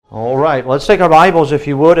All right, let's take our Bibles, if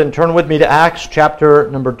you would, and turn with me to Acts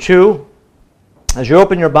chapter number 2. As you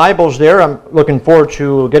open your Bibles there, I'm looking forward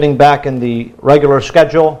to getting back in the regular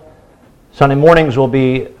schedule. Sunday mornings we'll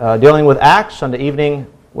be dealing with Acts, Sunday evening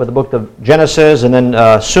with the book of Genesis, and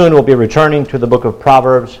then soon we'll be returning to the book of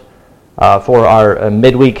Proverbs for our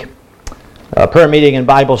midweek prayer meeting and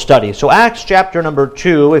Bible study. So Acts chapter number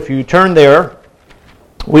 2, if you turn there,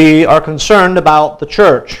 we are concerned about the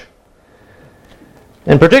church.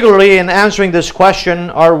 And particularly in answering this question,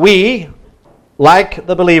 are we like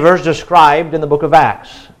the believers described in the book of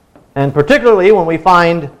Acts? And particularly when we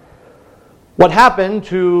find what happened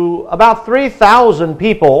to about 3,000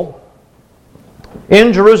 people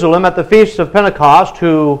in Jerusalem at the Feast of Pentecost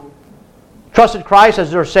who trusted Christ as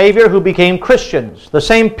their Savior, who became Christians. The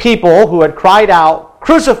same people who had cried out,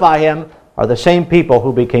 "Crucify Him," are the same people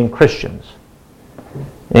who became Christians.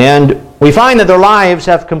 And we find that their lives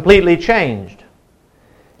have completely changed.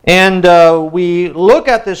 And we look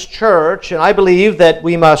at this church, and I believe that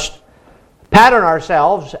we must pattern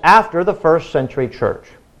ourselves after the first century church.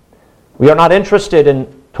 We are not interested in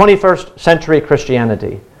 21st century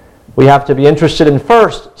Christianity. We have to be interested in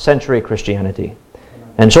first century Christianity.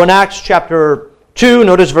 And so in Acts chapter 2,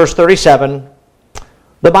 notice verse 37,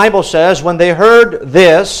 the Bible says, "When they heard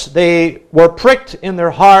this, they were pricked in their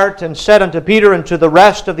heart, and said unto Peter and to the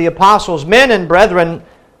rest of the apostles, Men and brethren,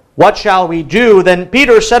 what shall we do? Then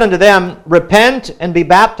Peter said unto them, Repent and be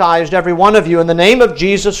baptized every one of you in the name of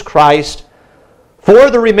Jesus Christ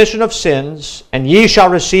for the remission of sins, and ye shall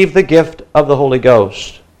receive the gift of the Holy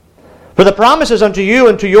Ghost. For the promise is unto you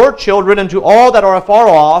and to your children and to all that are afar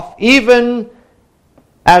off, even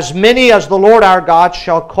as many as the Lord our God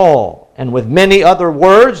shall call. And with many other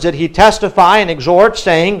words did he testify and exhort,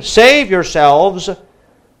 saying, Save yourselves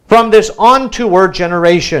from this untoward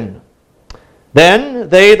generation. Then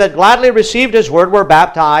they that gladly received his word were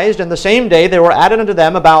baptized, and the same day there were added unto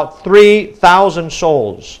them about 3,000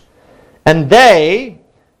 souls. And they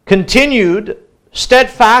continued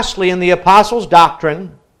steadfastly in the apostles'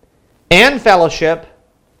 doctrine and fellowship,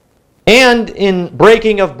 and in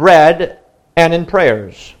breaking of bread, and in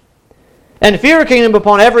prayers. And fear came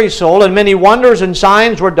upon every soul, and many wonders and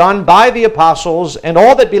signs were done by the apostles, and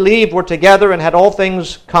all that believed were together and had all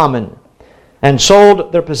things common, and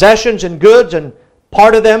sold their possessions and goods, and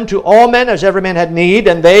parted them to all men as every man had need.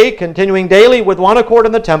 And they, continuing daily with one accord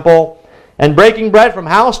in the temple, and breaking bread from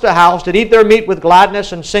house to house, did eat their meat with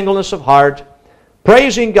gladness and singleness of heart,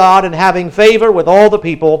 praising God and having favor with all the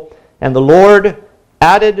people. And the Lord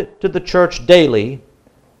added to the church daily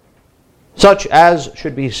such as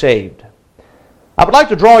should be saved." I would like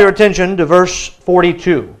to draw your attention to verse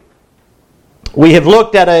 42. We have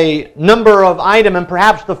looked at a number of items, and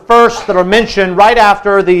perhaps the first that are mentioned right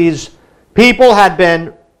after these people had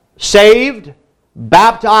been saved,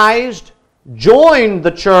 baptized, joined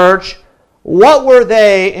the church. What were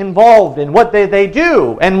they involved in? What did they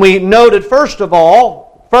do? And we noted first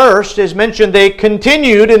is mentioned they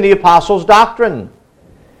continued in the apostles' doctrine.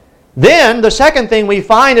 Then the second thing we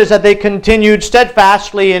find is that they continued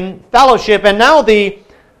steadfastly in fellowship. And now the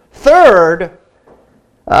third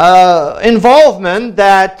involvement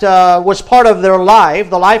that was part of their life,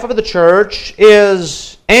 the life of the church,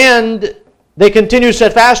 is, and they continue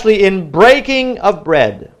steadfastly in breaking of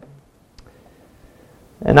bread.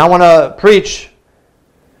 And I want to preach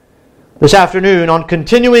this afternoon on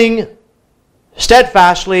continuing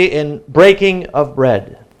steadfastly in breaking of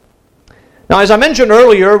bread. Now, as I mentioned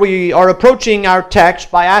earlier, we are approaching our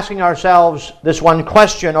text by asking ourselves this one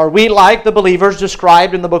question: are we like the believers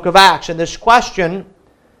described in the book of Acts? And this question,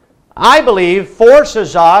 I believe,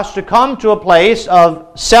 forces us to come to a place of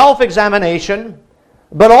self-examination,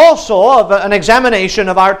 but also of an examination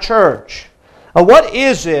of our church. What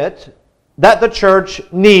is it that the church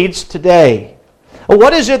needs today?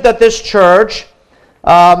 What is it that this church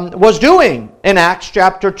was doing in Acts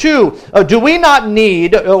chapter 2? Do we not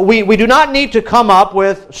need, we do not need to come up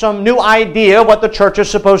with some new idea what the church is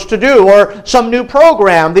supposed to do, or some new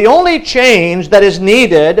program. The only change that is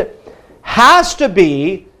needed has to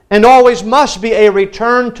be, and always must be, a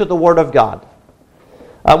return to the Word of God.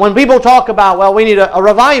 When people talk about, well, we need a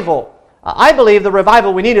revival, I believe the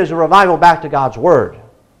revival we need is a revival back to God's Word.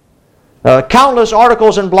 Countless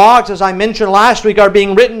articles and blogs, as I mentioned last week, are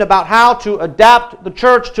being written about how to adapt the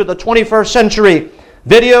church to the 21st century.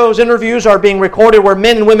 Videos, interviews are being recorded where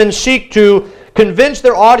men and women seek to convince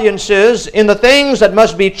their audiences in the things that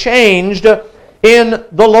must be changed in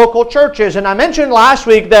the local churches. And I mentioned last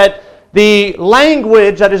week that the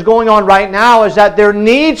language that is going on right now is that there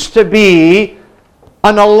needs to be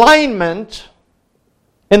an alignment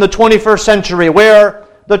in the 21st century where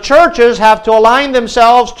the churches have to align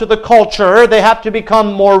themselves to the culture. They have to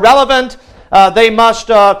become more relevant. They must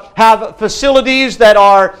have facilities that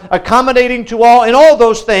are accommodating to all, and all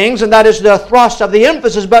those things, and that is the thrust of the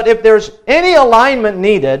emphasis. But if there's any alignment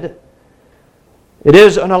needed, it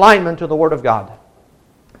is an alignment to the Word of God.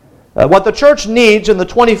 What the church needs in the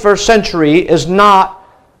 21st century is not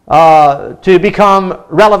to become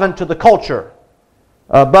relevant to the culture,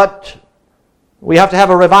 but we have to have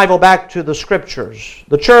a revival back to the Scriptures.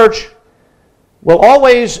 The church will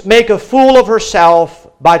always make a fool of herself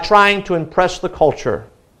by trying to impress the culture.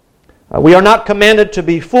 We are not commanded to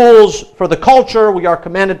be fools for the culture. We are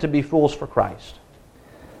commanded to be fools for Christ.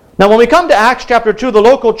 Now, when we come to Acts chapter 2, the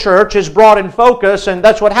local church is brought in focus, and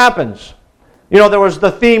that's what happens. You know, there was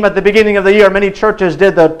the theme at the beginning of the year. Many churches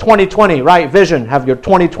did the 2020, right? Vision, have your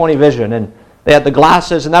 2020 vision. And they had the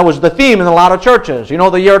glasses, and that was the theme in a lot of churches. You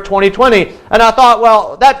know, the year 2020. And I thought,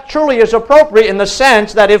 well, that truly is appropriate in the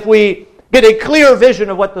sense that if we get a clear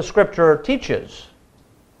vision of what the Scripture teaches,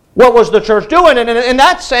 what was the church doing? And in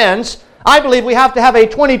that sense, I believe we have to have a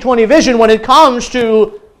 2020 vision when it comes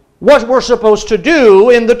to what we're supposed to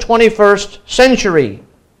do in the 21st century.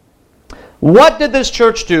 What did this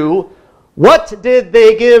church do? What did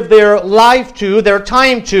they give their life to, their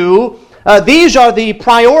time to? These are the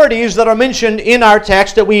priorities that are mentioned in our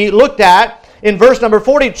text that we looked at in verse number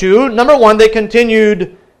 42. Number one, they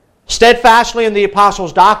continued steadfastly in the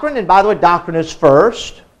apostles' doctrine. And by the way, doctrine is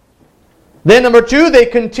first. Then number two, they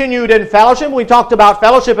continued in fellowship. We talked about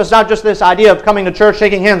fellowship. It's not just this idea of coming to church,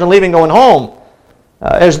 shaking hands, and leaving, going home.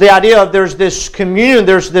 It's the idea of there's this communion,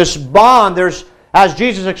 there's this bond, there's, as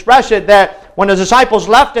Jesus expressed it, that when the disciples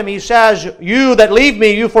left Him, He says, "You that leave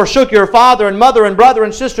Me, you forsook your father and mother and brother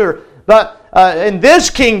and sister, but in this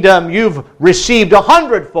kingdom you've received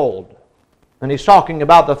 100-fold." And He's talking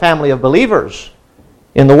about the family of believers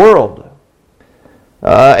in the world.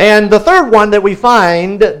 And the third one that we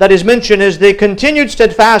find that is mentioned is they continued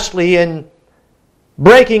steadfastly in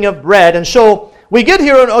breaking of bread. And so we get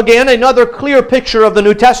here again another clear picture of the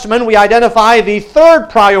New Testament. We identify the third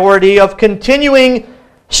priority of continuing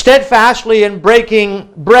steadfastly in breaking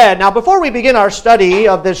bread. Now, before we begin our study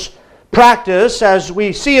of this practice, as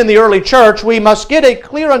we see in the early church, we must get a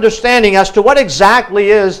clear understanding as to what exactly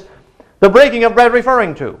is the breaking of bread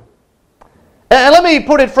referring to. And let me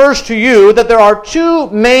put it first to you that there are two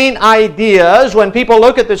main ideas when people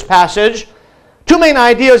look at this passage, two main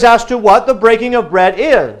ideas as to what the breaking of bread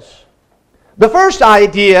is. The first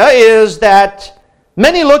idea is that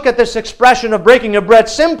many look at this expression of breaking of bread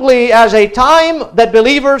simply as a time that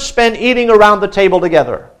believers spend eating around the table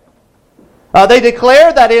together. They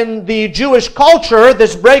declare that in the Jewish culture,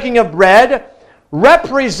 this breaking of bread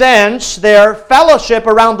represents their fellowship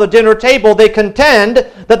around the dinner table. They contend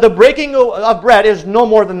that the breaking of bread is no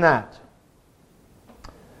more than that.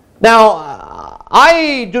 Now,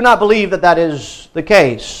 I do not believe that that is the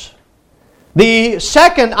case. The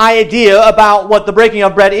second idea about what the breaking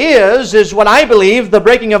of bread is what I believe the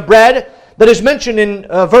breaking of bread that is mentioned in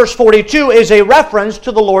verse 42 is a reference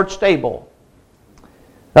to the Lord's table.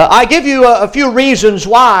 I give you a few reasons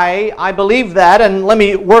why I believe that, and let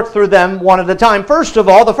me work through them one at a time. First of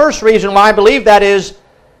all, the first reason why I believe that is,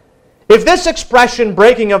 if this expression,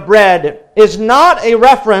 breaking of bread, is not a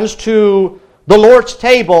reference to the Lord's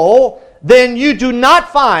table, then you do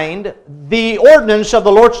not find the ordinance of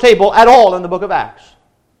the Lord's table at all in the book of Acts.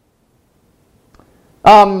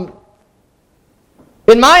 In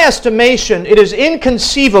my estimation, it is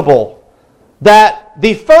inconceivable that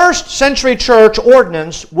the first century church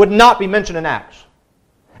ordinance would not be mentioned in Acts.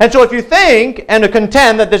 And so if you think and to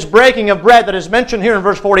contend that this breaking of bread that is mentioned here in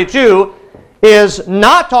verse 42 is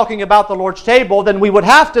not talking about the Lord's table, then we would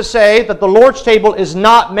have to say that the Lord's table is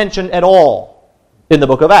not mentioned at all in the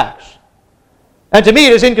book of Acts. And to me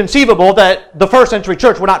it is inconceivable that the first century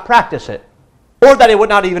church would not practice it, or that it would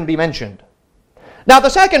not even be mentioned. Now the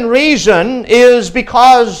second reason is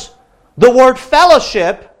because the word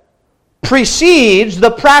fellowship precedes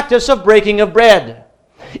the practice of breaking of bread.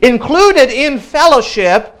 Included in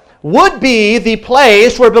fellowship would be the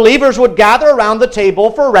place where believers would gather around the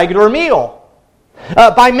table for a regular meal.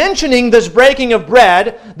 By mentioning this breaking of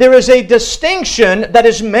bread, there is a distinction that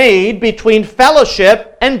is made between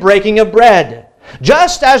fellowship and breaking of bread.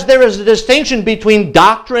 Just as there is a distinction between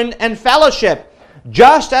doctrine and fellowship,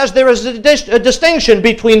 just as there is a distinction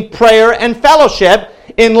between prayer and fellowship,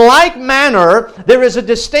 in like manner, there is a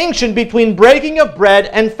distinction between breaking of bread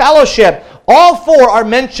and fellowship. All four are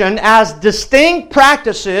mentioned as distinct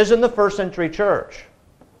practices in the first century church.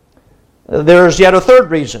 There's yet a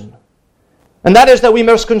third reason, and that is that we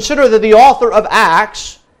must consider that the author of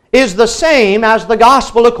Acts is the same as the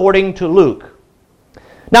Gospel according to Luke.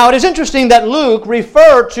 Now, it is interesting that Luke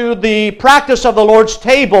referred to the practice of the Lord's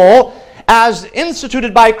table as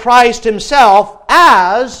instituted by Christ himself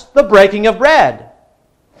as the breaking of bread.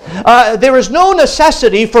 There is no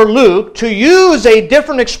necessity for Luke to use a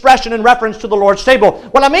different expression in reference to the Lord's table.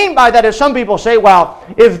 What I mean by that is some people say, well,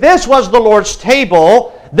 if this was the Lord's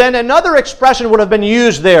table, then another expression would have been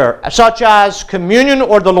used there, such as communion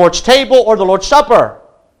or the Lord's table or the Lord's Supper.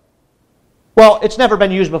 Well, it's never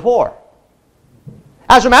been used before.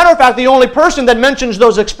 As a matter of fact, the only person that mentions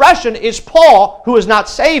those expressions is Paul, who is not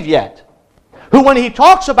saved yet. Who, when he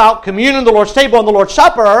talks about communion, the Lord's table, and the Lord's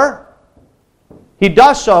Supper, he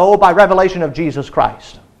does so by revelation of Jesus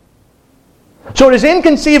Christ. So it is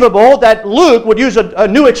inconceivable that Luke would use a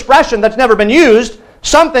new expression that's never been used,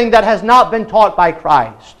 something that has not been taught by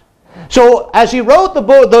Christ. So as he wrote the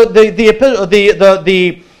book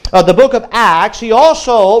of Acts, he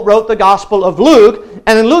also wrote the Gospel of Luke,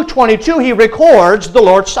 and in Luke 22 he records the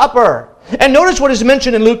Lord's Supper. And notice what is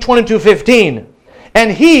mentioned in Luke 22:15.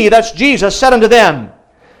 And he, that's Jesus, said unto them,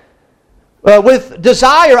 with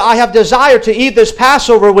desire I have desired to eat this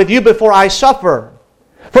Passover with you before I suffer.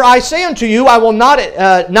 For I say unto you, I will not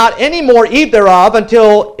any more eat thereof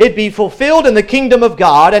until it be fulfilled in the kingdom of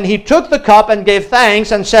God. And he took the cup and gave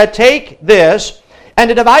thanks and said, take this,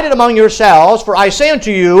 and divide it among yourselves. For I say unto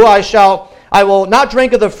you, I will not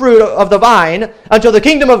drink of the fruit of the vine until the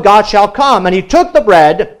kingdom of God shall come. And he took the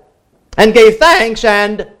bread and gave thanks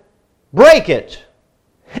and brake it,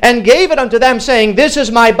 and gave it unto them, saying, this is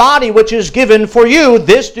my body which is given for you.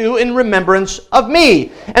 This do in remembrance of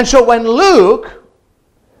me. And so when Luke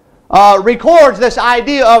records this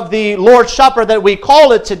idea of the Lord's Supper that we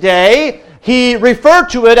call it today, he referred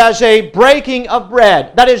to it as a breaking of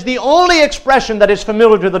bread. That is the only expression that is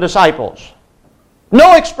familiar to the disciples.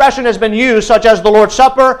 No expression has been used such as the Lord's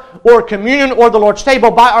Supper or communion or the Lord's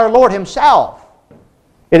table by our Lord himself.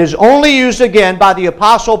 It is only used again by the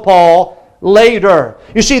Apostle Paul later.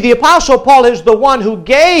 You see, the Apostle Paul is the one who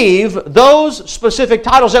gave those specific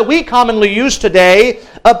titles that we commonly use today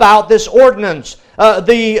about this ordinance.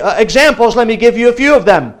 The examples, let me give you a few of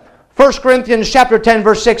them. 1 Corinthians chapter 10,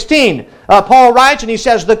 verse 16. Paul writes and he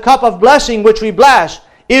says, the cup of blessing which we bless,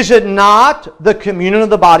 is it not the communion of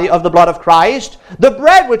the body of the blood of Christ? The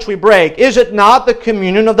bread which we break, is it not the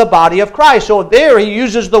communion of the body of Christ? So there he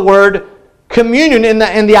uses the word communion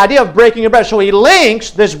in the idea of breaking of bread. So he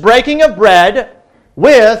links this breaking of bread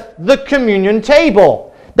with the communion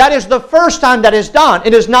table. That is the first time that is done.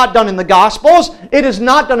 It is not done in the Gospels. It is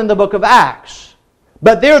not done in the book of Acts.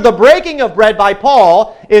 But there the breaking of bread by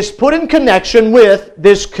Paul is put in connection with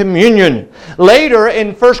this communion. Later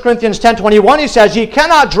in 1 Corinthians 10:21 he says, ye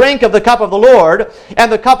cannot drink of the cup of the Lord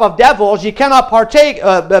and the cup of devils. Ye cannot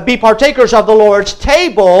be partakers of the Lord's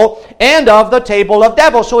table and of the table of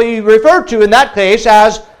devils. So he referred to in that case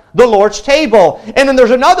as the Lord's table. And then there's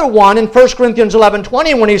another one in 1 Corinthians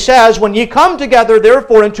 11:20 when he says, when ye come together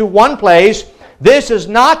therefore into one place, this is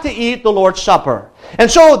not to eat the Lord's Supper. And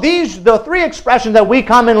so the three expressions that we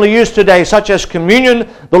commonly use today, such as communion,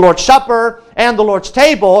 the Lord's Supper, and the Lord's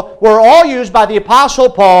table, were all used by the Apostle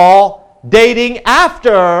Paul dating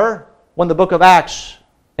after when the book of Acts,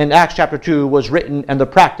 in Acts chapter 2, was written and the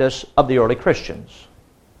practice of the early Christians.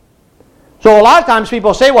 So a lot of times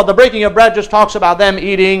people say, well, the breaking of bread just talks about them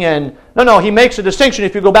eating, and no, he makes a distinction.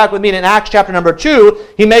 If you go back with me in Acts chapter number 2,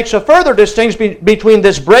 he makes a further distinction between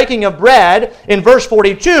this breaking of bread in verse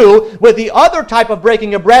 42 with the other type of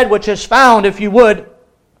breaking of bread, which is found, if you would,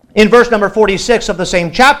 in verse number 46 of the same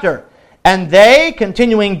chapter. And they,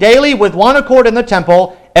 continuing daily with one accord in the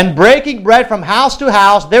temple, and breaking bread from house to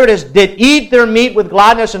house, there it is, did eat their meat with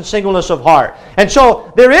gladness and singleness of heart. And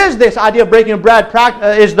so there is this idea of breaking bread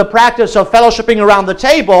is the practice of fellowshipping around the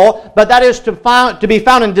table, but that is to be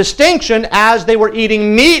found in distinction as they were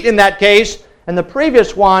eating meat in that case, and the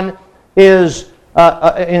previous one is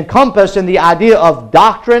encompassed in the idea of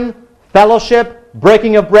doctrine, fellowship,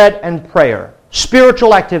 breaking of bread, and prayer.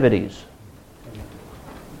 Spiritual activities.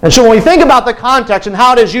 And so when we think about the context and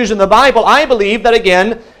how it is used in the Bible, I believe that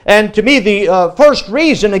again, and to me the first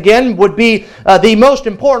reason again would be the most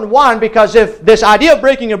important one, because if this idea of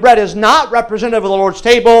breaking of bread is not representative of the Lord's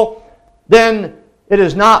table, then it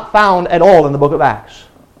is not found at all in the book of Acts.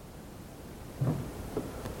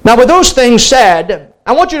 Now with those things said,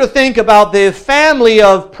 I want you to think about the family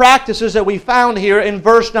of practices that we found here in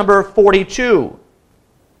verse number 42.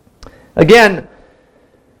 Again,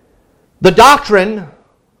 the doctrine,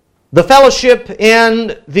 the fellowship,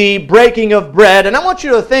 and the breaking of bread. And I want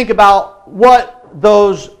you to think about what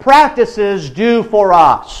those practices do for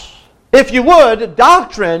us. If you would,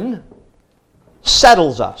 doctrine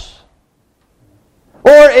settles us.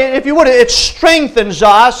 Or if you would, it strengthens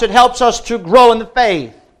us. It helps us to grow in the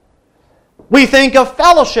faith. We think of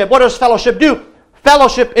fellowship. What does fellowship do?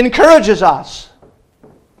 Fellowship encourages us.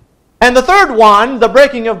 And the third one, the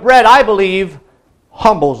breaking of bread, I believe,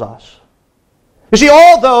 humbles us. You see,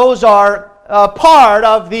 all those are part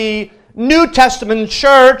of the New Testament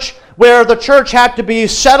church, where the church had to be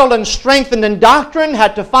settled and strengthened in doctrine,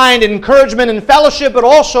 had to find encouragement in fellowship, but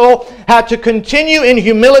also had to continue in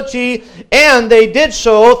humility, and they did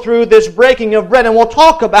so through this breaking of bread. And we'll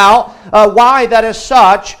talk about why that is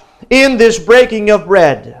such in this breaking of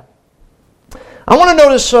bread. I want to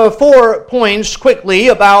notice 4 points quickly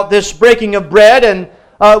about this breaking of bread and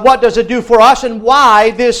what does it do for us and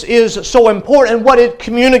why this is so important and what it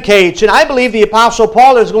communicates. And I believe the Apostle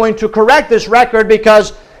Paul is going to correct this record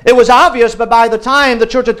because it was obvious, but by the time the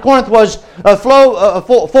church at Corinth was a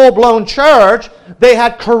full-blown church, they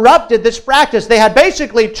had corrupted this practice. They had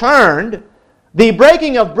basically turned the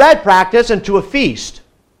breaking of bread practice into a feast.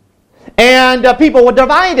 And people were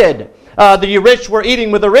divided. The rich were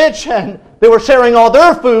eating with the rich, and they were sharing all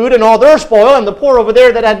their food and all their spoil, and the poor over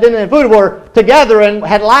there that didn't have food were together and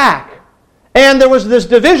had lack. And there was this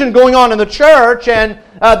division going on in the church, and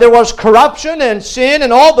there was corruption and sin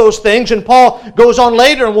and all those things. And Paul goes on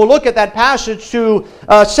later, and we'll look at that passage to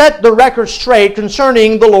set the record straight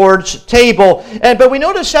concerning the Lord's table. But we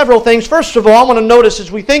notice several things. First of all, I want to notice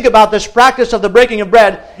as we think about this practice of the breaking of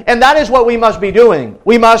bread, and that is what we must be doing.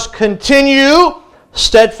 We must continue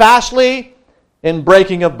steadfastly in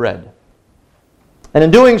breaking of bread. And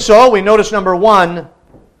in doing so, we notice number 1,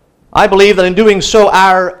 I believe that in doing so,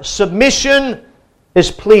 our submission is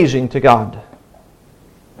pleasing to God.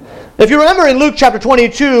 If you remember in Luke chapter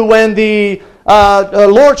 22, when the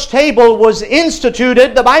Lord's table was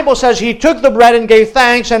instituted, the Bible says He took the bread and gave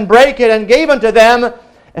thanks and brake it and gave unto them,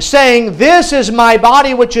 saying, "This is my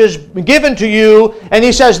body which is given to you." And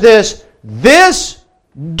He says this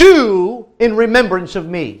do in remembrance of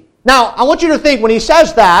me. Now, I want you to think when He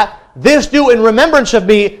says that, this do in remembrance of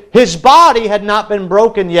me, His body had not been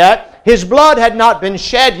broken yet. His blood had not been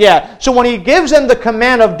shed yet. So when He gives them the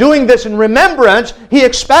command of doing this in remembrance, He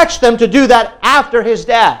expects them to do that after His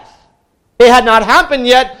death. It had not happened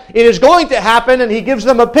yet. It is going to happen, and He gives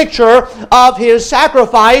them a picture of His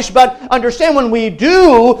sacrifice. But understand, when we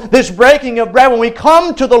do this breaking of bread, when we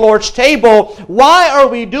come to the Lord's table, why are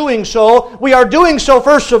we doing so? We are doing so,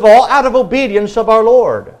 first of all, out of obedience of our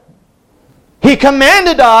Lord. He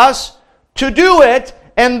commanded us to do it,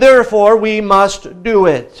 and therefore we must do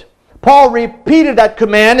it. Paul repeated that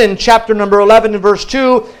command in chapter number 11 and verse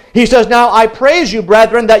 2. He says, "Now I praise you,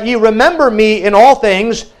 brethren, that ye remember me in all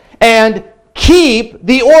things, and keep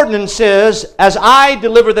the ordinances as I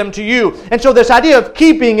deliver them to you." And so this idea of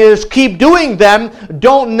keeping is keep doing them.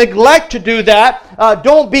 Don't neglect to do that.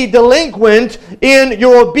 Don't be delinquent in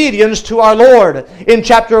your obedience to our Lord. In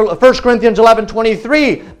chapter 1 Corinthians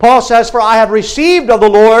 11:23, Paul says, "For I have received of the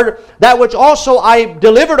Lord that which also I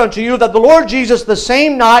delivered unto you, that the Lord Jesus, the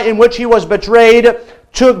same night in which He was betrayed,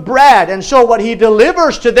 took bread." And so what He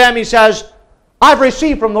delivers to them, He says, I've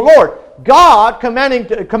received from the Lord. God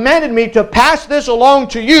commanded me to pass this along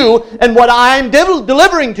to you, and what I'm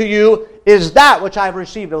delivering to you is that which I've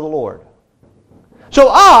received of the Lord. So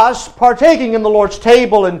us partaking in the Lord's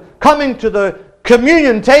table and coming to the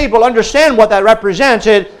communion table, understand what that represents.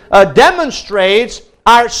 It demonstrates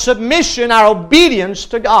our submission, our obedience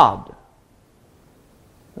to God.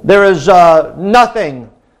 There is nothing,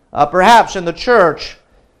 perhaps, in the church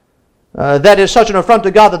that is such an affront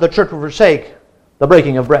to God that the church will forsake the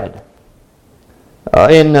breaking of bread.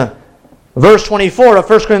 In verse 24 of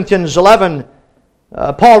 1 Corinthians 11,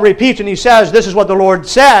 Paul repeats and he says, this is what the Lord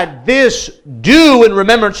said, "This do in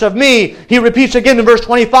remembrance of me." He repeats again in verse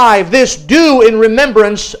 25, "This do in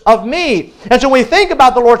remembrance of me." And so when we think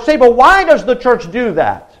about the Lord's table, why does the church do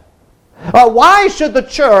that? Why should the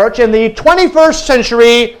church in the 21st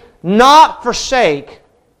century not forsake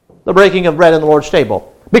the breaking of bread in the Lord's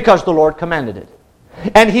table? Because the Lord commanded it.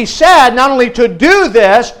 And He said not only to do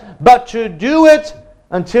this, but to do it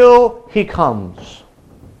until He comes.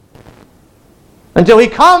 Until He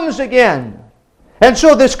comes again. And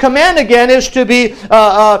so this command again is to be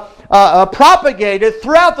propagated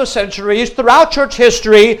throughout the centuries, throughout church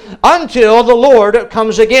history, until the Lord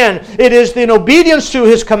comes again. It is in obedience to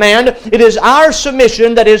His command. It is our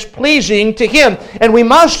submission that is pleasing to Him. And we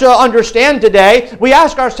must understand today, we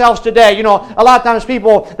ask ourselves today, a lot of times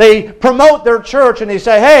people, they promote their church and they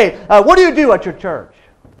say, "Hey, what do you do at your church?"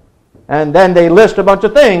 And then they list a bunch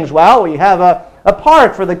of things. Well, we have a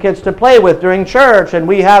park for the kids to play with during church, and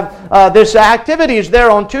we have this activities there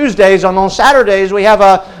on Tuesdays, and on Saturdays we have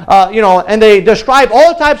and they describe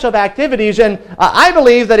all types of activities. And I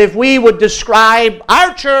believe that if we would describe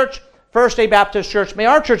our church, First Day Baptist Church, may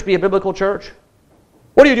our church be a biblical church.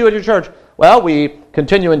 What do you do at your church? Well, we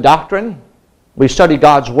continue in doctrine. We study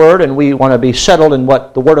God's Word, and we want to be settled in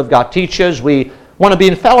what the Word of God teaches. We want to be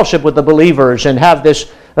in fellowship with the believers and have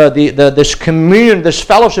this this communion, this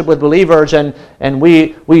fellowship with believers, and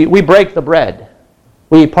we break the bread.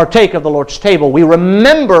 We partake of the Lord's table. We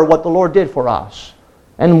remember what the Lord did for us,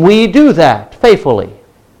 and we do that faithfully.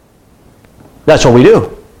 That's what we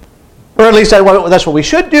do. Or at least that's what we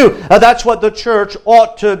should do. That's what the church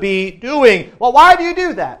ought to be doing. Well, why do you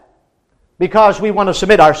do that? Because we want to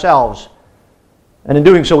submit ourselves, and in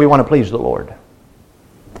doing so we want to please the Lord.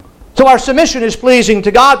 So our submission is pleasing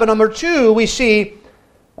to God. But number two, we see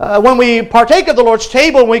when we partake of the Lord's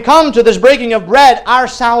table, when we come to this breaking of bread, our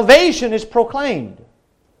salvation is proclaimed.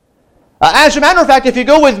 As a matter of fact, if you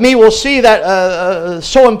go with me, we'll see that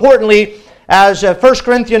so importantly as 1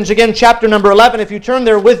 Corinthians, again, chapter number 11. If you turn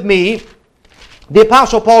there with me, the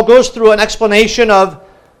Apostle Paul goes through an explanation of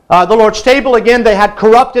the Lord's table. Again, they had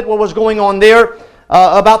corrupted what was going on there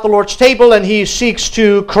about the Lord's table, and he seeks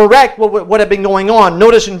to correct what had been going on.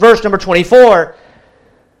 Notice in verse number 24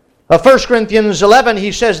 of 1 Corinthians 11,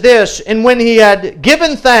 he says this, "And when he had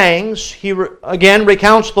given thanks," he again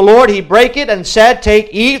recounts the Lord, "he brake it and said, Take,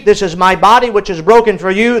 eat, this is my body which is broken for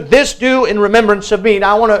you. This do in remembrance of me."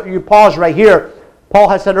 Now I want you pause right here. Paul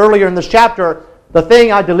had said earlier in this chapter, "The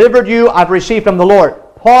thing I delivered you, I've received from the Lord."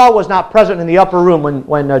 Paul was not present in the upper room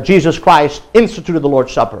when Jesus Christ instituted the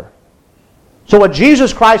Lord's Supper. So what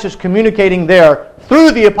Jesus Christ is communicating there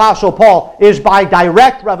through the Apostle Paul is by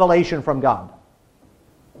direct revelation from God.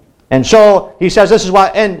 And so he says this is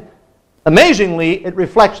why, and amazingly, it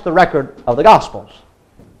reflects the record of the Gospels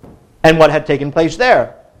and what had taken place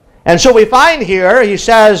there. And so we find here, he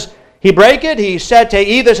says, he brake it, he said, "Take,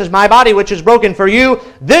 eat, this is my body which is broken for you.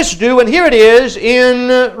 This do," and here it is,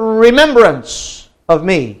 "in remembrance of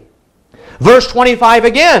me." Verse 25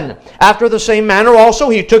 again, "After the same manner also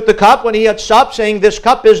he took the cup when he had supped, saying, This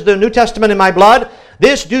cup is the New Testament in my blood.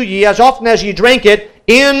 This do ye as often as ye drink it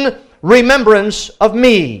in remembrance of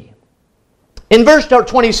me." In verse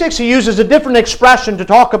 26, he uses a different expression to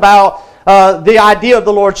talk about the idea of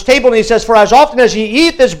the Lord's table. And he says, "For as often as ye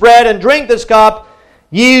eat this bread and drink this cup,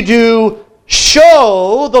 ye do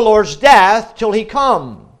show the Lord's death till he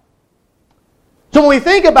come." So when we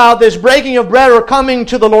think about this breaking of bread or coming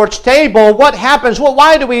to the Lord's table, what happens? Well,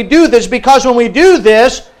 why do we do this? Because when we do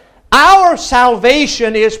this, our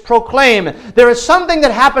salvation is proclaimed. There is something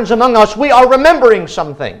that happens among us. We are remembering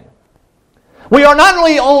something. We are not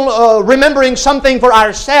only remembering something for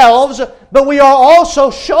ourselves, but we are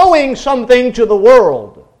also showing something to the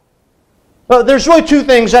world. There's really two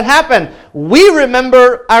things that happen. We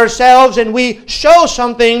remember ourselves and we show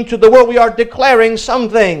something to the world. We are declaring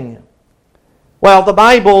something. Well, the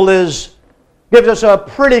Bible gives us a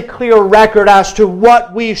pretty clear record as to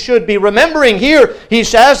what we should be remembering. Here, he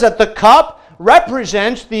says that the cup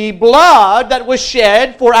represents the blood that was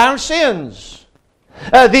shed for our sins.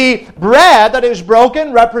 The bread that is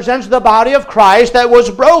broken represents the body of Christ that was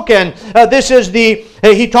broken.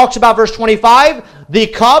 He talks about verse 25, the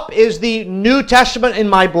cup is the New Testament in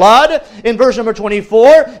my blood. In verse number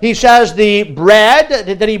 24, he says the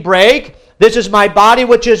bread that he brake, this is my body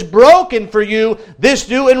which is broken for you. This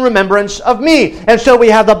do in remembrance of me. And so we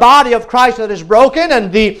have the body of Christ that is broken,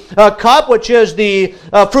 and the cup which is the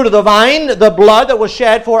fruit of the vine, the blood that was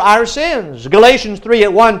shed for our sins. Galatians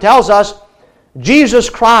 3:1 tells us, Jesus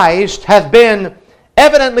Christ hath been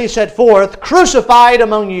evidently set forth, crucified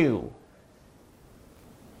among you.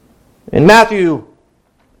 In Matthew,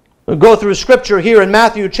 we'll go through Scripture here in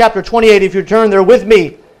Matthew chapter 28, if you turn there with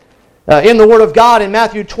me, in the Word of God, in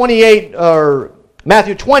Matthew 20,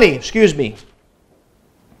 Matthew 20,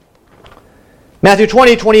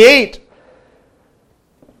 28,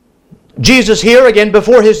 Jesus here, again,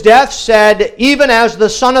 before his death, said, "Even as the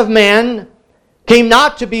Son of Man came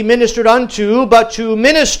not to be ministered unto, but to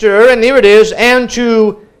minister," and here it is, "and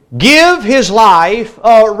to give his life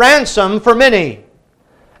a ransom for many."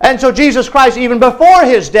 And so Jesus Christ, even before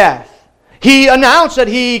his death, he announced that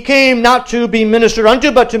he came not to be ministered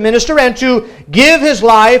unto, but to minister and to give his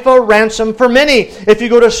life a ransom for many. If you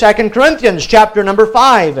go to 2 Corinthians chapter number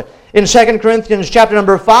 5, in 2 Corinthians chapter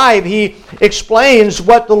number 5, he explains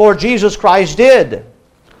what the Lord Jesus Christ did.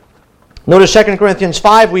 Notice 2 Corinthians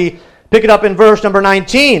 5, we pick it up in verse number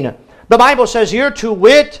 19. The Bible says here, "To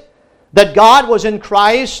wit, that God was in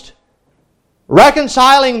Christ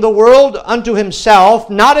reconciling the world unto himself,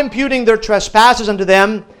 not imputing their trespasses unto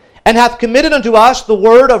them, and hath committed unto us the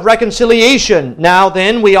word of reconciliation. Now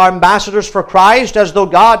then, we are ambassadors for Christ, as though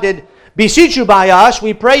God did beseech you by us.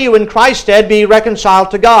 We pray you in Christ's stead be reconciled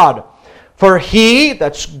to God. For he,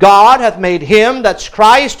 that's God, hath made him, that's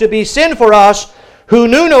Christ, to be sin for us, who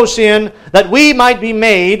knew no sin, that we might be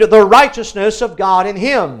made the righteousness of God in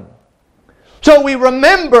him. So we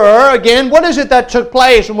remember, again, what is it that took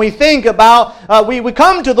place when we think about, we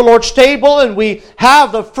come to the Lord's table and we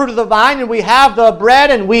have the fruit of the vine and we have the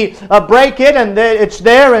bread and we break it and it's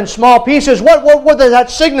there in small pieces. What does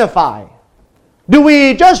that signify? Do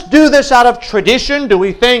we just do this out of tradition? Do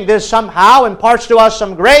we think this somehow imparts to us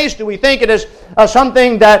some grace? Do we think it is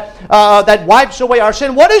something that wipes away our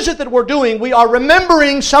sin? What is it that we're doing? We are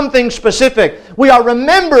remembering something specific. We are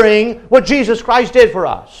remembering what Jesus Christ did for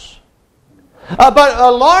us.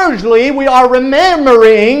 But largely, we are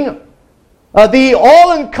remembering the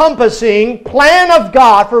all-encompassing plan of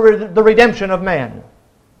God for the redemption of man.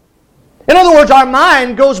 In other words, our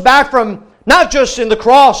mind goes back from not just in the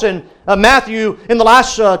cross and Matthew in the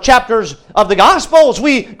last chapters of the Gospels.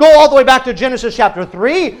 We go all the way back to Genesis chapter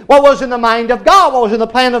 3. What was in the mind of God? What was in the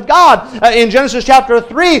plan of God? In Genesis chapter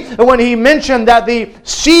 3, when he mentioned that the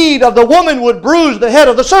seed of the woman would bruise the head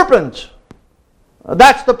of the serpent.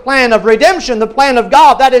 That's the plan of redemption, the plan of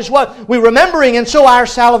God. That is what we're remembering. And so our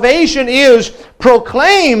salvation is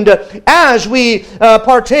proclaimed as we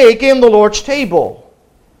partake in the Lord's table.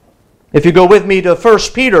 If you go with me to 1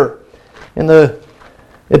 Peter, in the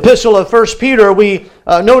epistle of 1 Peter, we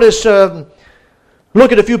notice,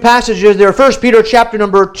 look at a few passages there. 1 Peter chapter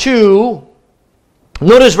number 2.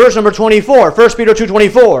 Notice verse number 24. 1 Peter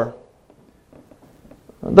 2:24.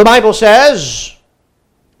 The Bible says,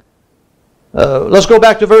 let's go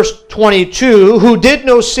back to verse 22. Who did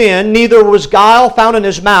no sin, neither was guile found in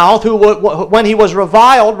his mouth, who when he was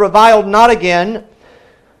reviled not again.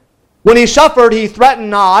 When he suffered, he threatened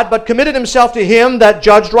not, but committed himself to him that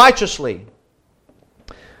judged righteously.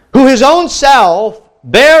 Who his own self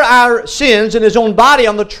bare our sins in his own body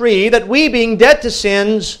on the tree, that we, being dead to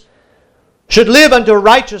sins, should live unto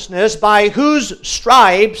righteousness, by whose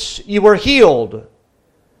stripes ye were healed.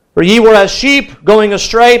 For ye were as sheep going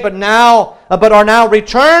astray, but are now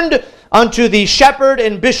returned unto the shepherd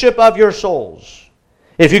and bishop of your souls.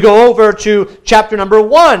 If you go over to chapter number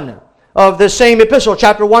 1 of the same epistle,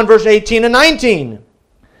 chapter 1, verse 18 and 19.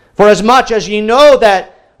 For as much as ye know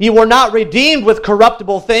that ye were not redeemed with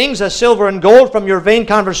corruptible things, as silver and gold, from your vain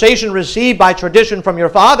conversation received by tradition from your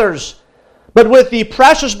fathers, but with the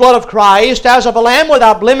precious blood of Christ, as of a lamb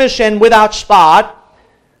without blemish and without spot,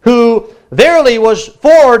 who verily was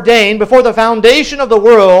foreordained before the foundation of the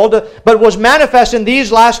world, but was manifest in these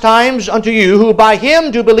last times unto you, who by him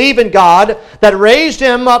do believe in God, that raised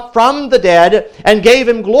him up from the dead, and gave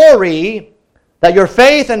him glory, that your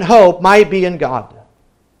faith and hope might be in God.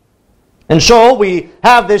 And so we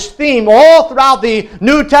have this theme all throughout the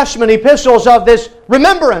New Testament epistles of this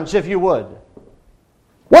remembrance, if you would.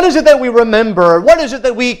 What is it that we remember? What is it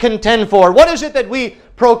that we contend for? What is it that we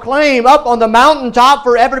proclaim up on the mountaintop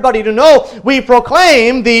for everybody to know? We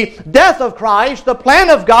proclaim the death of Christ, the plan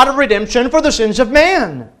of God of redemption for the sins of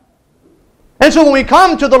man. And so when we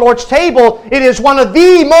come to the Lord's table, it is one of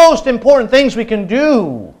the most important things we can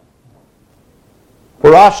do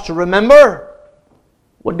for us to remember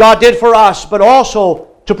what God did for us, but also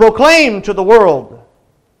to proclaim to the world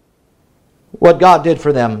what God did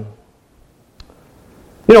for them.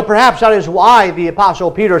 You know, perhaps that is why the Apostle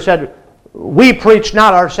Peter said, we preach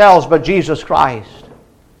not ourselves, but Jesus Christ.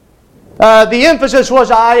 The emphasis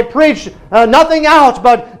was, I preach nothing else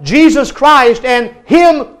but Jesus Christ and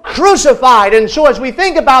Him crucified. And so as we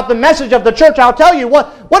think about the message of the church, I'll tell you,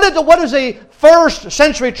 what does a first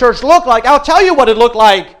century church look like? I'll tell you what it looked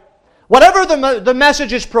like. Whatever the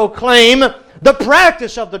message is proclaimed, the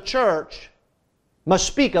practice of the church must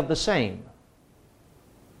speak of the same.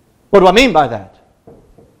 What do I mean by that?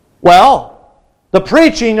 Well, the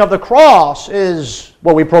preaching of the cross is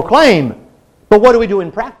what we proclaim, but what do we do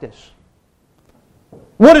in practice?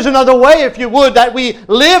 What is another way, if you would, that we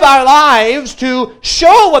live our lives to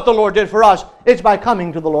show what the Lord did for us? It's by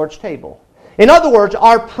coming to the Lord's table. In other words,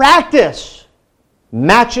 our practice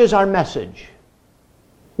matches our message.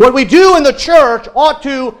 What we do in the church ought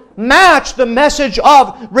to match the message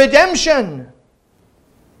of redemption.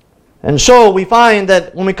 And so we find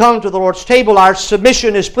that when we come to the Lord's table, our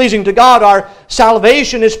submission is pleasing to God, our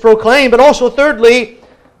salvation is proclaimed, but also thirdly,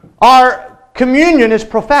 our communion is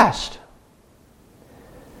professed.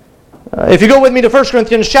 If you go with me to 1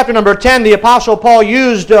 Corinthians chapter number 10, the Apostle Paul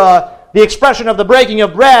used the expression of the breaking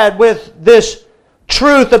of bread with this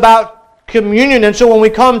truth about communion. And so when we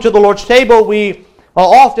come to the Lord's table, we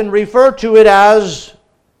often refer to it as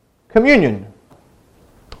communion.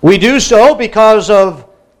 We do so because of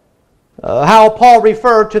how Paul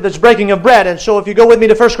referred to this breaking of bread. And so if you go with me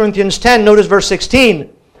to 1 Corinthians 10, notice verse 16.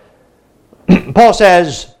 Paul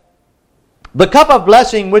says, "The cup of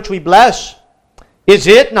blessing which we bless, is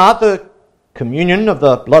it not the communion of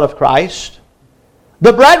the blood of Christ?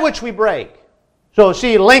 The bread which we break." So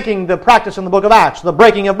see, linking the practice in the book of Acts, the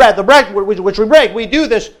breaking of bread, the bread which we break, we do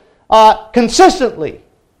this consistently.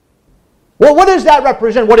 Well, what does that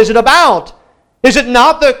represent? What is it about? Is it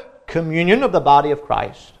not the communion of the body of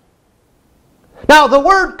Christ? Now, the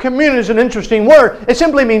word communion is an interesting word. It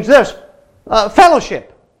simply means this, fellowship.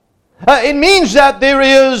 It means that there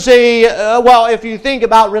is if you think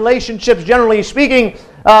about relationships generally speaking,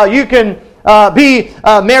 you can be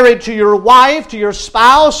married to your wife, to your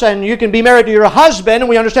spouse, and you can be married to your husband, and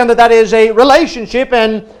we understand that that is a relationship,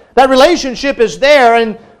 and that relationship is there,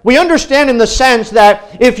 and we understand in the sense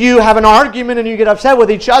that if you have an argument and you get upset with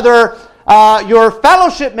each other, your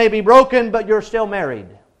fellowship may be broken, but you're still married.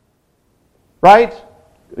 Right?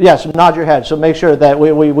 Yes, nod your head, so make sure that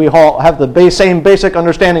we all have the same basic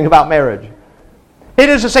understanding about marriage. It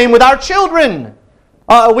is the same with our children.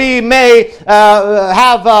 We may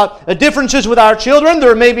have differences with our children.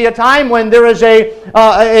 There may be a time when there is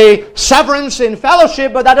a severance in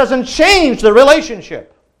fellowship, but that doesn't change the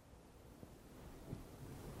relationship.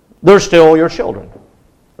 They're still your children.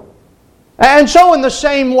 And so in the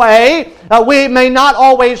same way, we may not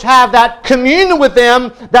always have that communion with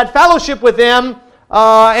them, that fellowship with them,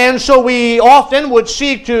 and so we often would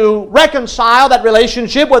seek to reconcile that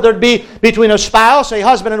relationship, whether it be between a spouse, a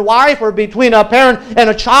husband and wife, or between a parent and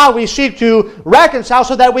a child. We seek to reconcile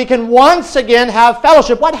so that we can once again have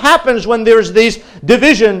fellowship. What happens when there's this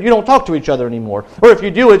division? You don't talk to each other anymore. Or if you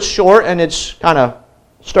do, it's short and it's kind of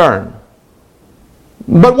stern.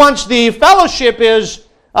 But once the fellowship is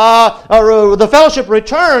or the fellowship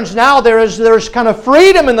returns, now there's kind of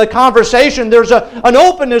freedom in the conversation. There's an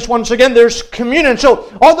openness once again. There's communion.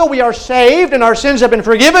 So although we are saved and our sins have been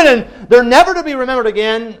forgiven and they're never to be remembered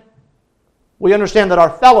again, we understand that our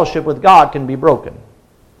fellowship with God can be broken.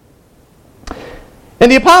 And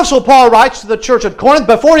the Apostle Paul writes to the church at Corinth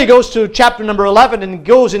before he goes to chapter number 11 and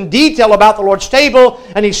goes in detail about the Lord's table,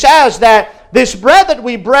 and he says that this bread that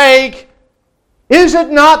we break, is it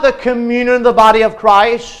not the communion of the body of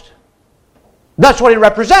Christ? That's what it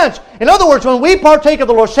represents. In other words, when we partake of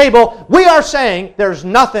the Lord's table, we are saying there's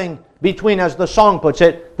nothing between, as the song puts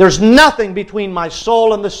it, there's nothing between my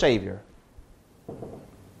soul and the Savior.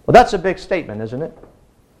 Well, that's a big statement, isn't it?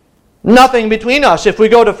 Nothing between us. If we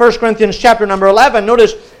go to 1 Corinthians chapter number 11,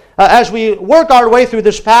 notice as we work our way through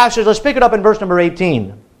this passage, let's pick it up in verse number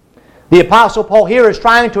 18. The Apostle Paul here is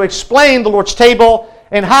trying to explain the Lord's table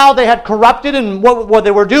and how they had corrupted and what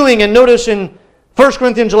they were doing. And notice in 1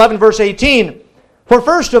 Corinthians 11, verse 18, "For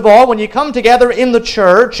first of all, when you come together in the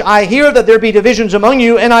church, I hear that there be divisions among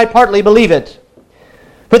you, and I partly believe it.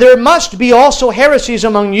 For there must be also heresies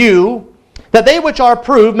among you, that they which are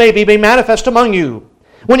proved may be manifest among you.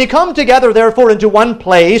 When you come together, therefore, into one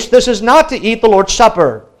place, this is not to eat the Lord's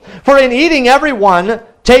Supper. For in eating every one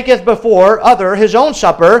taketh before other his own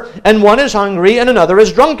supper, and one is hungry, and another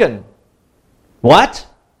is drunken." What?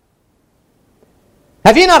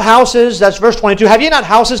 "Have ye not houses," that's verse 22, "have ye not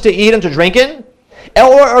houses to eat and to drink in?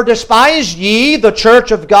 Or despise ye the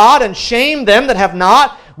church of God, and shame them that have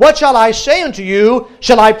not? What shall I say unto you?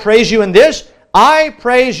 Shall I praise you in this? I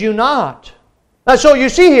praise you not." So you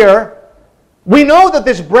see here, we know that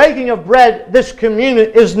this breaking of bread, this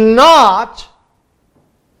communion, is not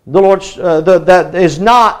the Lord's. That is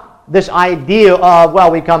not this idea of, well,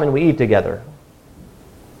 we come and we eat together.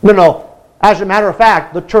 No. As a matter of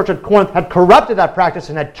fact, the church at Corinth had corrupted that practice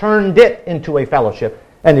and had turned it into a fellowship.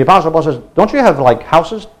 And the Apostle Paul says, don't you have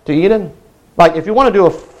houses to eat in? If you want to do a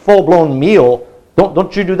full-blown meal,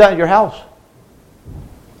 don't you do that at your house?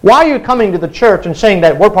 Why are you coming to the church and saying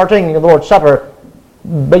that we're partaking of the Lord's Supper,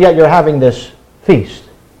 but yet you're having this feast?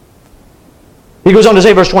 He goes on to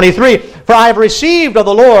say, verse 23, "For I have received of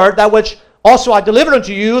the Lord that which also I delivered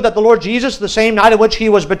unto you, that the Lord Jesus, the same night in which he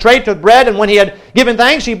was betrayed, took bread, and when he had given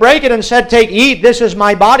thanks, he brake it and said, Take, eat, this is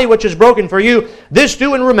my body which is broken for you. This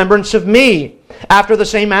do in remembrance of me. After the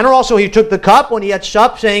same manner also he took the cup when he had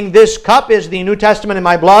supped, saying, This cup is the New Testament in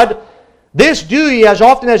my blood. This do ye as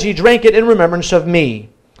often as ye drink it in remembrance of me.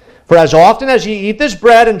 For as often as ye eat this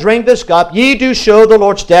bread and drink this cup, ye do show the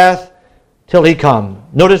Lord's death till he come."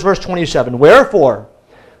 Notice verse 27. "Wherefore,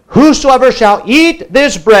 whosoever shall eat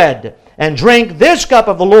this bread and drink this cup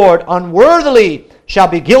of the Lord unworthily shall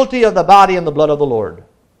be guilty of the body and the blood of the Lord.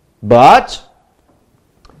 But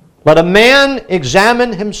Let a man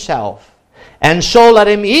examine himself, and so let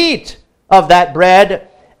him eat of that bread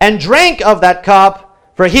and drink of that cup.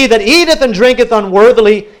 For he that eateth and drinketh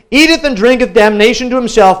unworthily eateth and drinketh damnation to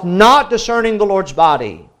himself, not discerning the Lord's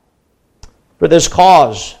body. For this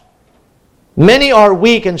cause many are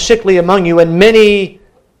weak and sickly among you, and many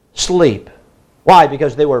sleep. Why?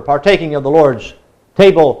 Because they were partaking of the Lord's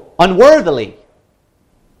table unworthily.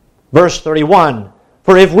 Verse 31,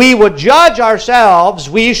 for if we would judge ourselves,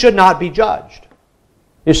 we should not be judged.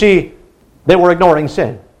 You see, they were ignoring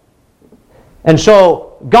sin. And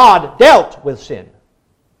so God dealt with sin.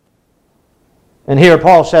 And here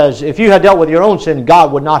Paul says, if you had dealt with your own sin,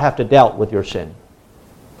 God would not have to deal with your sin.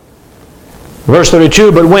 Verse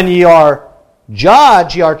 32, but when ye are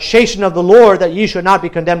judged, ye are chastened of the Lord, that ye should not be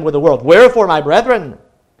condemned with the world. Wherefore, my brethren,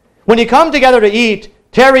 when ye come together to eat,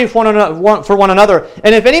 tarry for one another.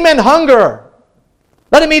 And if any man hunger,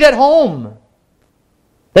 let him eat at home,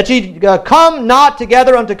 that ye come not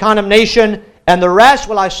together unto condemnation, and the rest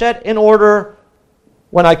will I set in order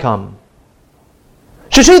when I come.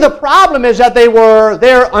 So see, the problem is that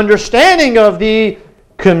their understanding of the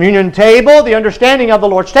communion table, the understanding of the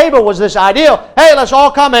Lord's table was this ideal, hey, let's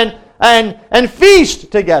all come and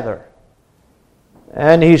feast together.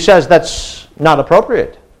 And he says that's not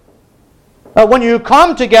appropriate. When you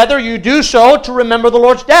come together, you do so to remember the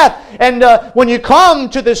Lord's death. And when you come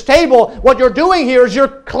to this table, what you're doing here is you're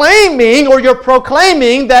claiming or you're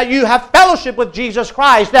proclaiming that you have fellowship with Jesus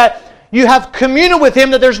Christ, that you have communion with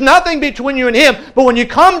Him, that there's nothing between you and Him. But when you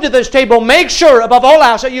come to this table, make sure, above all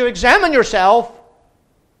else, that you examine yourself,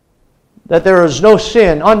 that there is no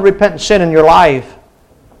sin, unrepentant sin in your life.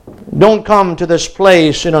 Don't come to this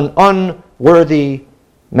place in an unworthy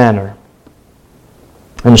manner.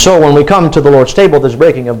 And so when we come to the Lord's table, this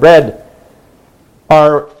breaking of bread,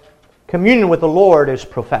 our communion with the Lord is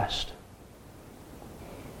professed.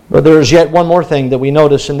 But there is yet one more thing that we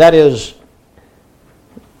notice, and that is,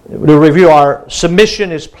 to review, our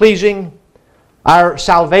submission is pleasing, our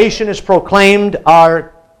salvation is proclaimed,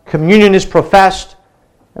 our communion is professed,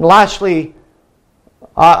 and lastly,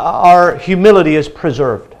 our humility is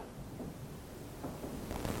preserved.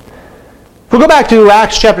 If we go back to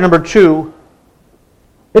Acts chapter number 2,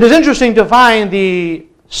 it is interesting to find the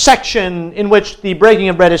section in which the breaking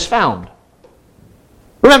of bread is found.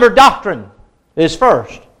 Remember, doctrine is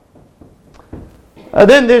first.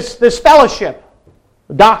 Then this fellowship.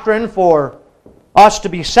 Doctrine for us to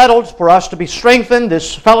be settled, for us to be strengthened,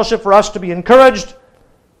 this fellowship for us to be encouraged.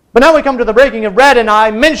 But now we come to the breaking of bread, and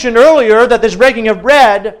I mentioned earlier that this breaking of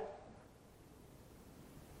bread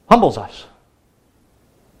humbles us.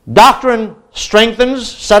 Doctrine strengthens,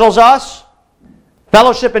 settles us.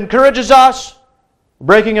 Fellowship encourages us.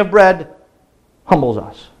 Breaking of bread humbles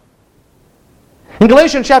us. In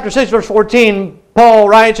Galatians chapter 6, verse 14, Paul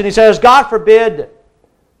writes and he says, God forbid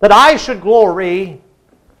that I should glory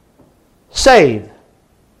save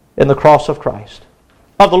in the cross of Christ,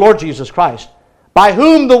 of the Lord Jesus Christ, by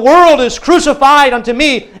whom the world is crucified unto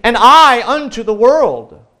me, and I unto the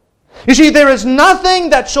world. You see, there is nothing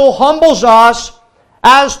that so humbles us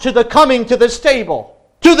as to the coming to this table,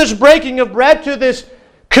 to this breaking of bread, to this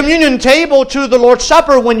communion table, to the Lord's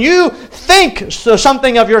Supper. When you think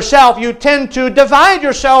something of yourself, you tend to divide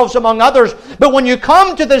yourselves among others. But when you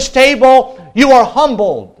come to this table, you are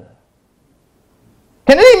humbled.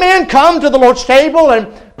 Can any man come to the Lord's table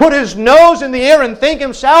and put his nose in the air and think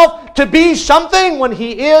himself to be something when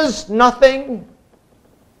he is nothing?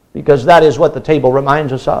 Because that is what the table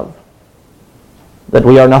reminds us of, that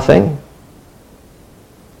we are nothing.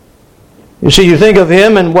 You see, you think of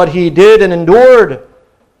Him and what He did and endured,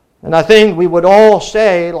 and I think we would all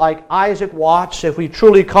say, like Isaac Watts, if we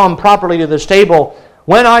truly come properly to this table,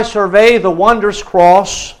 when I survey the wondrous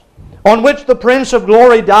cross on which the Prince of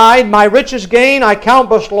Glory died, my richest gain I count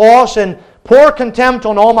but loss, and pour contempt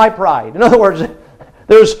on all my pride. In other words,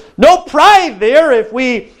 there's no pride there. If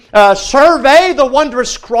we survey the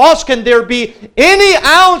wondrous cross, can there be any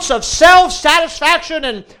ounce of self-satisfaction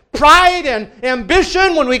and pride and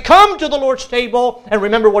ambition when we come to the Lord's table and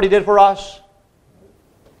remember what He did for us?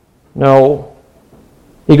 No.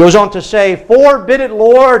 He goes on to say, forbid it,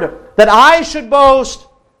 Lord, that I should boast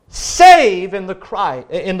save in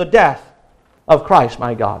the death of Christ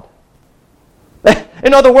my God.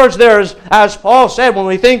 In other words, there's, as Paul said, when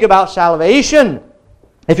we think about salvation,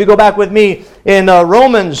 if you go back with me in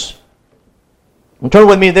Romans, and turn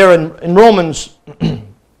with me there in Romans,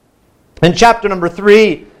 in chapter number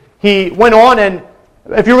 3, he went on and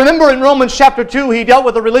If you remember in Romans chapter 2, he dealt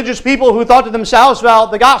with the religious people who thought to themselves, well,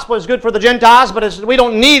 the gospel is good for the Gentiles, but we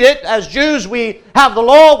don't need it. As Jews, we have the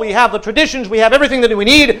law, we have the traditions, we have everything that we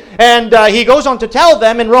need. And he goes on to tell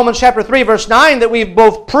them in Romans chapter 3, verse 9, that we've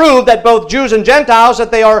both proved that both Jews and Gentiles,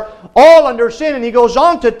 that they are all under sin. And he goes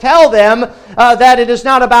on to tell them that it is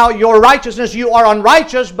not about your righteousness, you are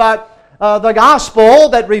unrighteous, but the gospel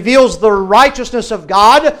that reveals the righteousness of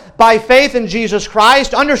God by faith in Jesus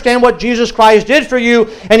Christ. Understand what Jesus Christ did for you.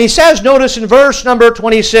 And he says, notice in verse number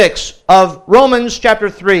 26 of Romans chapter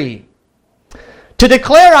 3, to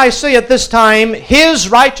declare, I say at this time, his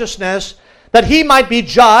righteousness, that he might be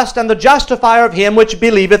just and the justifier of him which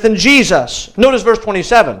believeth in Jesus. Notice verse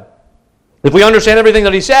 27. If we understand everything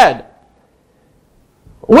that he said,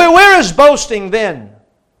 where is boasting then?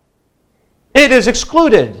 It is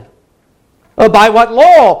excluded. By what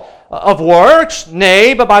law? Of works?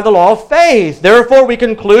 Nay, but by the law of faith. Therefore we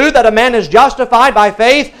conclude that a man is justified by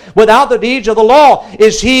faith without the deeds of the law.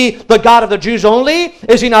 Is he the God of the Jews only?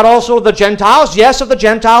 Is he not also of the Gentiles? Yes, of the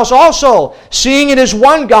Gentiles also. Seeing it is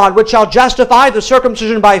one God which shall justify the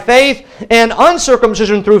circumcision by faith and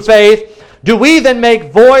uncircumcision through faith. Do we then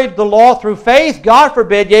make void the law through faith? God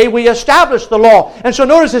forbid, yea, we establish the law. And so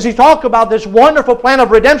notice as he talks about this wonderful plan of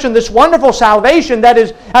redemption, this wonderful salvation that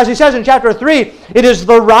is, as he says in chapter 3, it is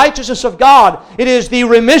the righteousness of God. It is the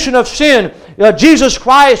remission of sin. Jesus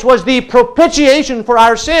Christ was the propitiation for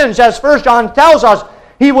our sins, as 1 John tells us.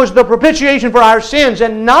 He was the propitiation for our sins,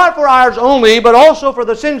 and not for ours only, but also for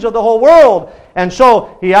the sins of the whole world. And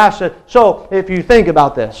so he asks it, so if you think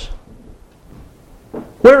about this,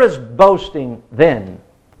 where is boasting then?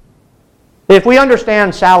 If we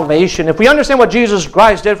understand salvation, if we understand what Jesus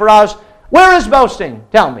Christ did for us, where is boasting?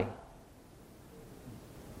 Tell me.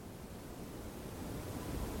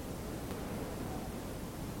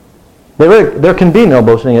 There can be no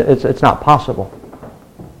boasting. It's not possible.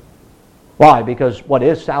 Why? Because what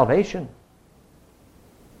is salvation?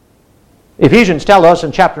 Ephesians tell us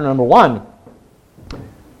in chapter number 1,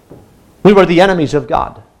 we were the enemies of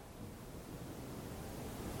God.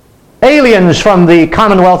 Aliens from the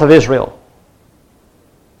commonwealth of Israel.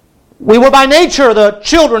 We were by nature the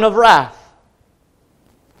children of wrath.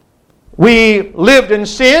 We lived in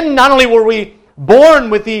sin. Not only were we born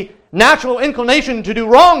with the natural inclination to do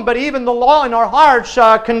wrong, but even the law in our hearts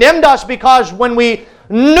condemned us, because when we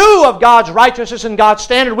knew of God's righteousness and God's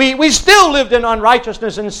standard, we still lived in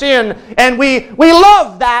unrighteousness and sin, and we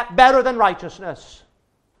loved that better than righteousness.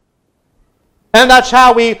 And that's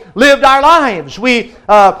how we lived our lives. We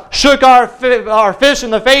shook our fists in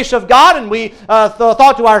the face of God, and we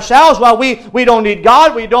thought to ourselves, well, we don't need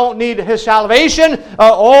God. We don't need His salvation.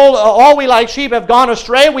 All we like sheep have gone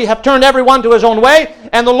astray. We have turned everyone to his own way,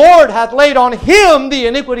 and the Lord hath laid on Him the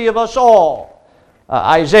iniquity of us all.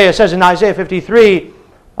 Isaiah says in Isaiah 53,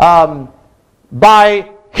 by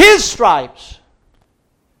His stripes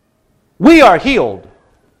we are healed.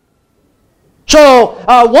 So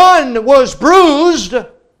one was bruised,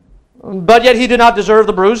 but yet he did not deserve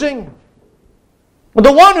the bruising.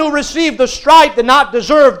 The one who received the stripe did not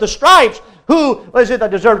deserve the stripes. Who was it that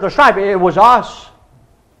deserved the stripe? It was us.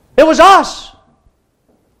 It was us.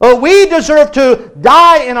 We deserve to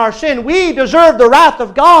die in our sin. We deserve the wrath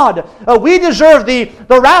of God. We deserve the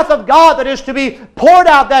wrath of God that is to be poured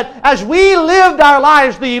out, that as we lived our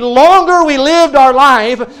lives, the longer we lived our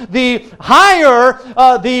life, the higher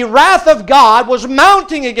the wrath of God was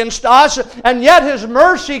mounting against us, and yet His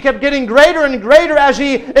mercy kept getting greater and greater as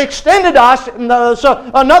He extended us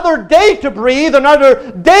so another day to breathe,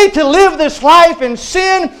 another day to live this life in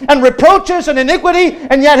sin and reproaches and iniquity,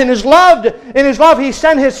 and yet in His love He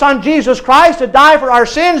sent His Son Jesus Christ to die for our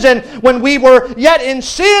sins. And when we were yet in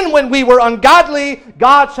sin, when we were ungodly,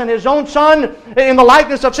 God sent His own Son in the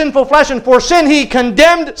likeness of sinful flesh, and for sin He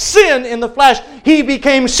condemned sin in the flesh. He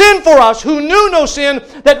became sin for us who knew no sin,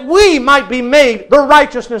 that we might be made the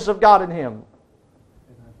righteousness of God in Him.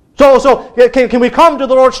 So can we come to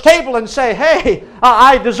the Lord's table and say, hey,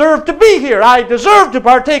 I deserve to be here. I deserve to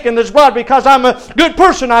partake in this blood because I'm a good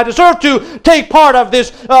person. I deserve to take part of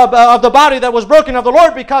this, of the body that was broken of the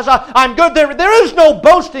Lord because I'm good. There is no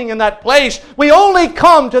boasting in that place. We only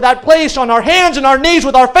come to that place on our hands and our knees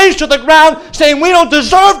with our face to the ground, saying we don't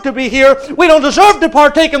deserve to be here. We don't deserve to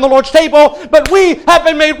partake in the Lord's table, but we have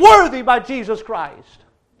been made worthy by Jesus Christ.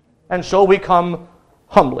 And so we come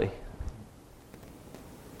humbly.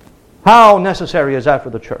 How necessary is that for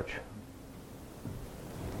the church?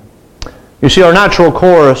 You see, our natural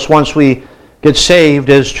course, once we get saved,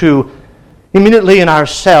 is to immediately in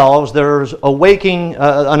ourselves, there's an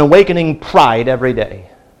awakening pride every day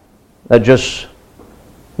that just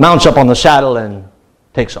mounts up on the saddle and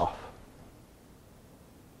takes off.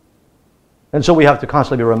 And so we have to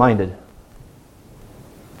constantly be reminded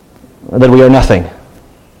that we are nothing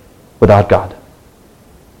without God.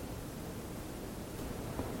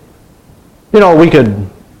 You know, we could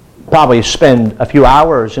probably spend a few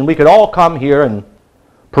hours and we could all come here and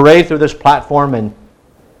parade through this platform, and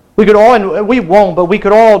we could all, and we won't, but we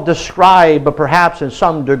could all describe, but perhaps in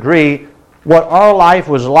some degree, what our life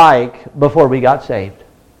was like before we got saved.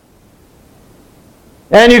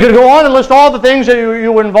 And you could go on and list all the things that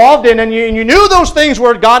you were involved in, and you knew those things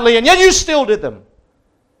were godly, and yet you still did them.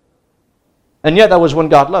 And yet that was when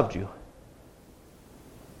God loved you.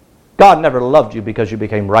 God never loved you because you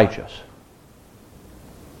became righteous.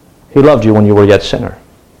 He loved you when you were yet sinner.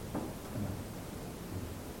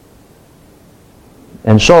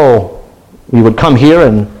 And so we would come here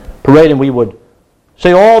and parade, and we would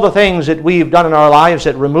say all the things that we've done in our lives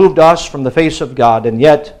that removed us from the face of God, and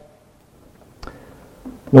yet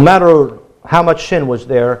no matter how much sin was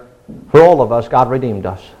there, for all of us, God redeemed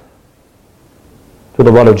us through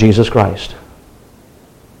the blood of Jesus Christ.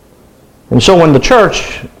 And so when the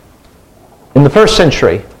church in the first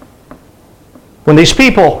century, when these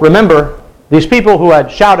people, remember, these people who had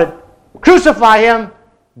shouted, "Crucify him,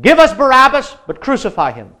 give us Barabbas, but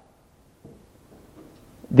crucify him,"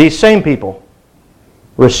 these same people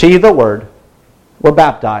received the word, were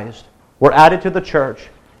baptized, were added to the church,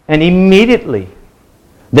 and immediately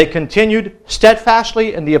they continued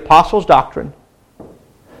steadfastly in the apostles' doctrine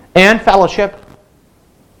and fellowship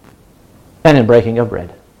and in breaking of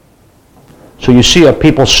bread. So you see a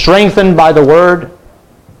people strengthened by the word.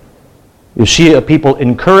 You see a people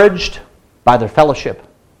encouraged by their fellowship.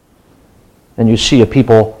 And you see a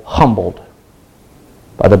people humbled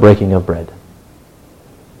by the breaking of bread.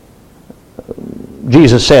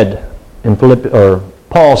 Jesus said,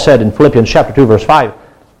 Paul said in Philippians chapter 2, verse 5,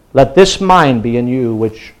 "Let this mind be in you,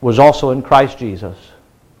 which was also in Christ Jesus,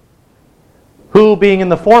 who, being in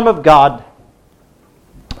the form of God,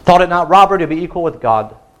 thought it not robbery to be equal with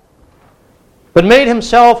God, but made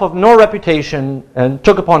himself of no reputation, and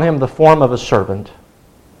took upon him the form of a servant,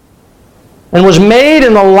 and was made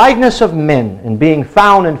in the likeness of men, and being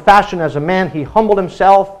found in fashion as a man, he humbled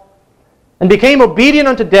himself, and became obedient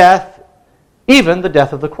unto death, even the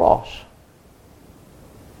death of the cross.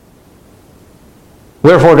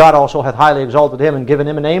 Wherefore God also hath highly exalted him, and given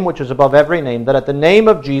him a name which is above every name, that at the name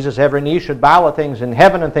of Jesus every knee should bow of things in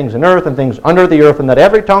heaven and things in earth and things under the earth, and that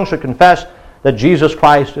every tongue should confess that Jesus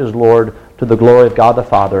Christ is Lord, to the glory of God the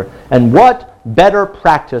Father." And what better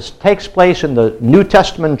practice takes place in the New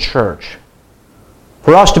Testament church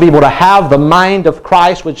for us to be able to have the mind of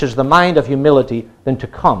Christ, which is the mind of humility, than to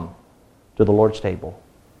come to the Lord's table?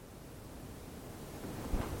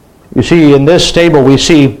 You see, in this table we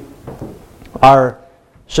see our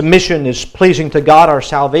submission is pleasing to God, our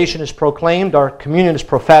salvation is proclaimed, our communion is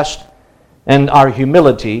professed, and our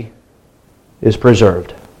humility is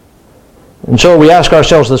preserved. And so we ask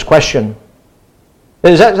ourselves this question: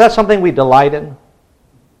 Is that something we delight in?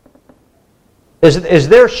 Is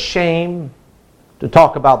there shame to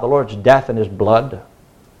talk about the Lord's death and His blood?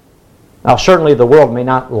 Now, certainly the world may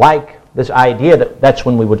not like this idea that that's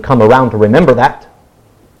when we would come around to remember that.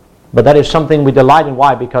 But that is something we delight in.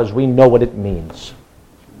 Why? Because we know what it means.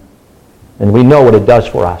 And we know what it does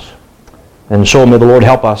for us. And so may the Lord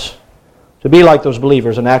help us to be like those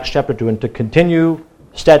believers in Acts chapter 2 and to continue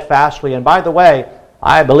steadfastly. And by the way,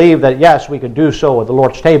 I believe that yes, we could do so at the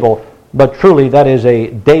Lord's table, but truly that is a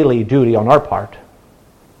daily duty on our part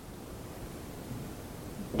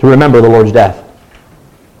to remember the Lord's death.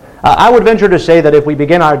 I would venture to say that if we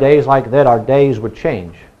begin our days like that, our days would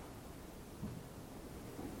change.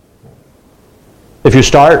 If you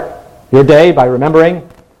start your day by remembering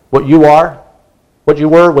what you are, what you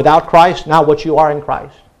were without Christ, now what you are in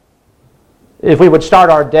Christ. If we would start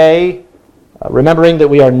our day remembering that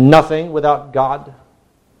we are nothing without God,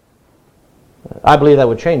 I believe that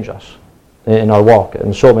would change us in our walk.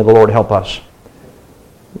 And so may the Lord help us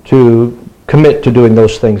to commit to doing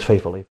those things faithfully.